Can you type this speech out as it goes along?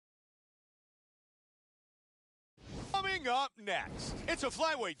Coming up next, it's a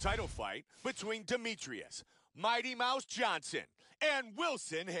flyweight title fight between Demetrious, Mighty Mouse Johnson, and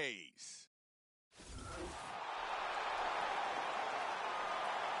Wilson Hayes.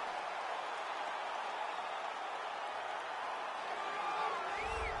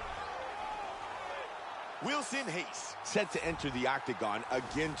 Wilson Hayes set to enter the octagon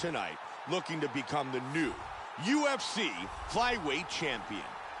again tonight, looking to become the new UFC flyweight champion.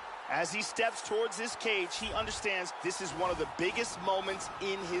 As he steps towards this cage, he understands this is one of the biggest moments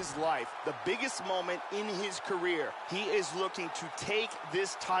in his life, the biggest moment in his career. He is looking to take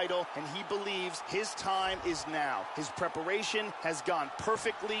this title, and he believes his time is now. His preparation has gone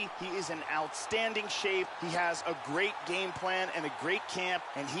perfectly. He is in outstanding shape. He has a great game plan and a great camp,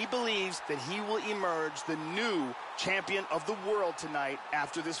 and he believes that he will emerge the new champion of the world tonight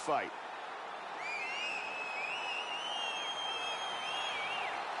after this fight.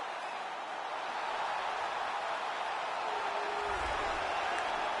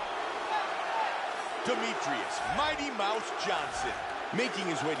 Demetrious Mighty Mouse Johnson making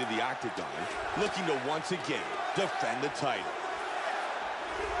his way to the octagon, looking to once again defend the title.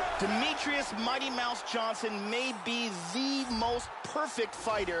 Demetrious Mighty Mouse Johnson may be the most perfect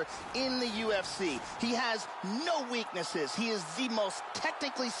fighter in the UFC. He has no weaknesses. He is the most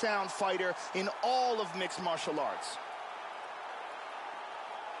technically sound fighter in all of mixed martial arts.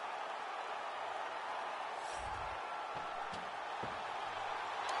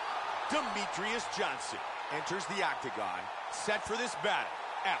 Demetrious Johnson enters the octagon, set for this battle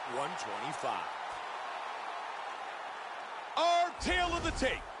at 125. Our tale of the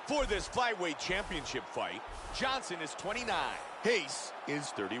tape for this flyweight championship fight: Johnson is 29, Hayes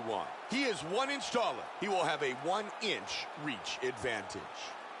is 31. He is 1 inch taller. He will have a 1 inch reach advantage.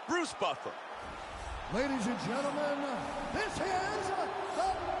 Bruce Buffer. Ladies and gentlemen, this is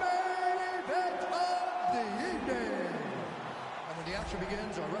the main event of the evening. And when the action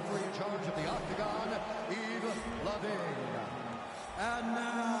begins, our referee in charge of the octagon, FLYWEIGHT. And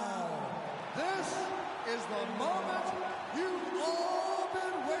now, this is the moment you've all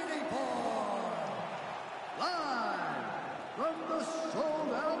been waiting for. Live from the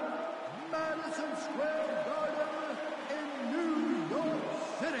sold-out Madison Square Garden in New York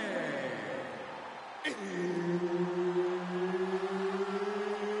City.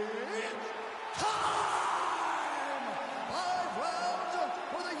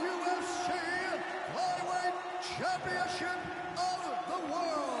 Championship of the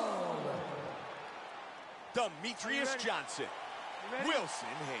world. Demetrious Johnson,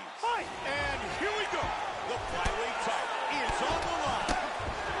 Wilson Hayes. Hi. And here we go. The flyweight title is on the line.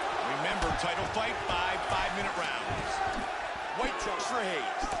 Remember, title fight, 5 5-minute rounds. White trunks for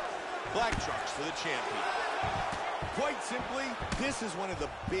Hayes, black trunks for the champion. Quite simply, this is one of the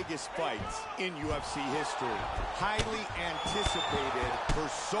biggest fights in UFC history. Highly anticipated for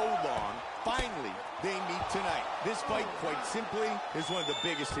so long. Finally, they meet tonight. This fight, quite simply, is one of the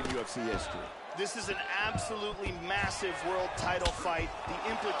biggest in UFC history. This is an absolutely massive world title fight. The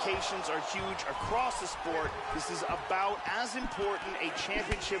implications are huge across the sport. This is about as important a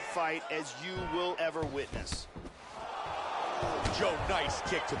championship fight as you will ever witness. Joe, nice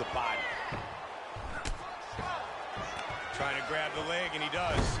kick to the body. Trying to grab the leg, and he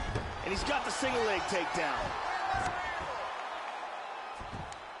does. And he's got the single leg takedown.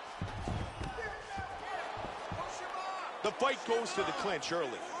 The fight goes to the clinch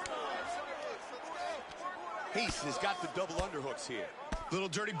early. Hayes has got the double underhooks here. Little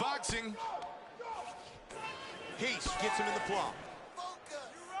dirty boxing. Hayes gets him in the plum.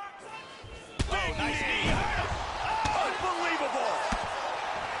 Oh, nice knee. Unbelievable.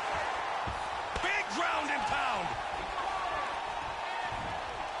 Big ground and pound.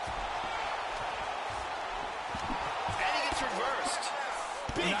 And he gets reversed.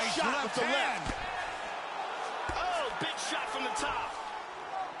 Big nice shot with the hand. left. Oh, big shot from the top.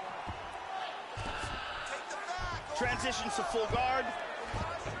 Transitions to full guard.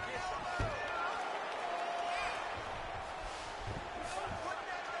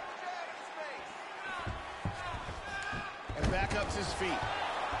 And back up to his feet.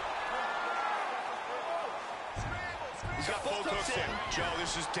 He's got both hooks in. Joe,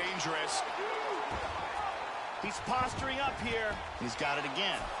 this is dangerous. He's posturing up here. And he's got it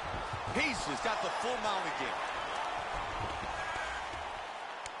again. Hayes has got the full mount again.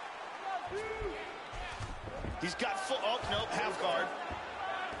 He's got full, oh, nope, half guard.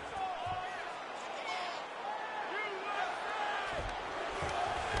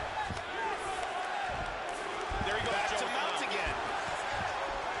 There he goes. Back to mount again.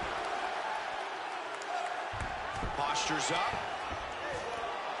 Postures up.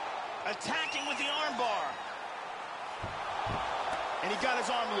 Attacking with the armbar. And he got his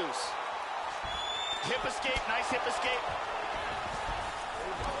arm loose. Hip escape, nice hip escape.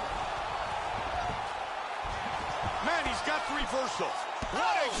 Man, he's got the reversal.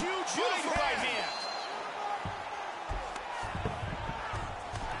 What a huge right hand.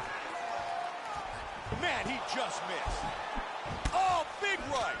 Man, he just missed. Oh, big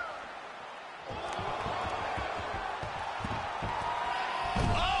right.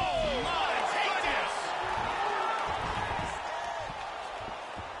 Oh, my goodness.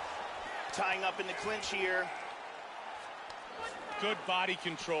 Tying up in the clinch here. Good body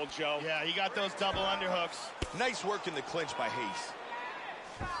control, Joe. Yeah, he got those double underhooks. Nice work in the clinch by Hayes.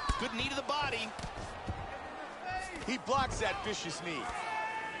 Good knee to the body. He blocks that vicious knee.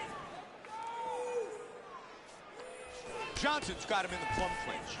 Johnson's got him in the plum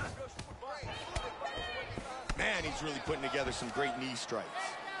clinch. Man, he's really putting together some great knee strikes.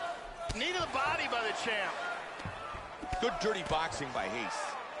 Knee to the body by the champ. Good dirty boxing by Hayes.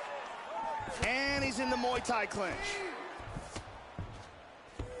 And he's in the Muay Thai clinch.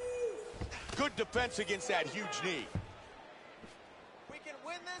 Good defense against that huge knee. We can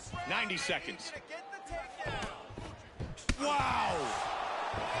win this round. 90 seconds. Get the takedown. Wow!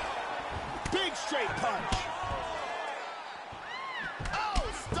 Big straight punch.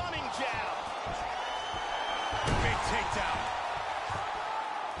 Oh, stunning jab. Big takedown.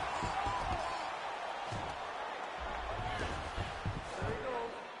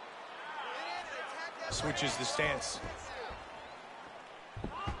 Switches the stance.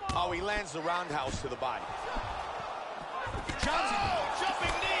 Oh, he lands the roundhouse to the body. Johnson. Oh,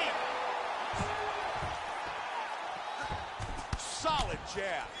 jumping knee. Solid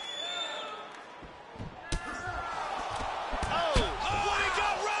jab. Oh, What, he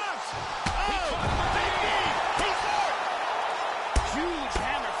got rocked! oh, big knee. He's hurt. Huge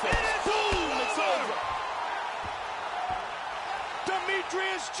hammer fist. Boom, it's over.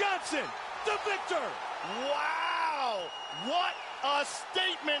 Demetrious Johnson, the victor! Wow, what a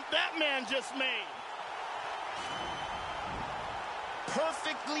statement that man just made.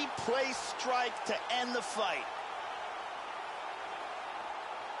 Perfectly placed strike to end the fight.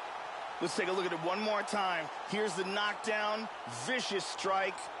 Let's take a look at it one more time. Here's the knockdown, vicious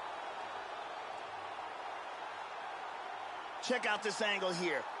strike. Check out this angle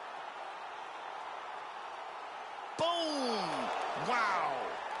here. Boom! Wow!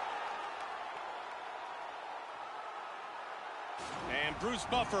 And Bruce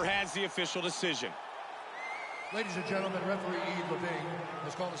Buffer has the official decision. Ladies and gentlemen, referee Yves Levine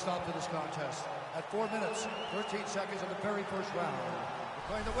has called a stop to this contest at 4 minutes, 13 seconds of the very first round.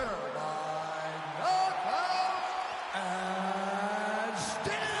 Declaring the winner by knockout and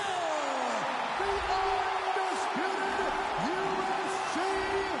still the undisputed UFC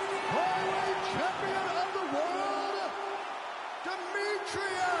flyweight champion of the world,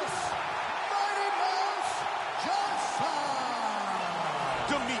 Demetrious Mighty Mouse Johnson.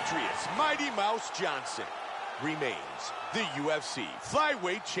 Demetrious Mighty Mouse Johnson remains the UFC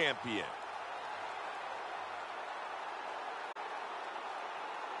flyweight champion.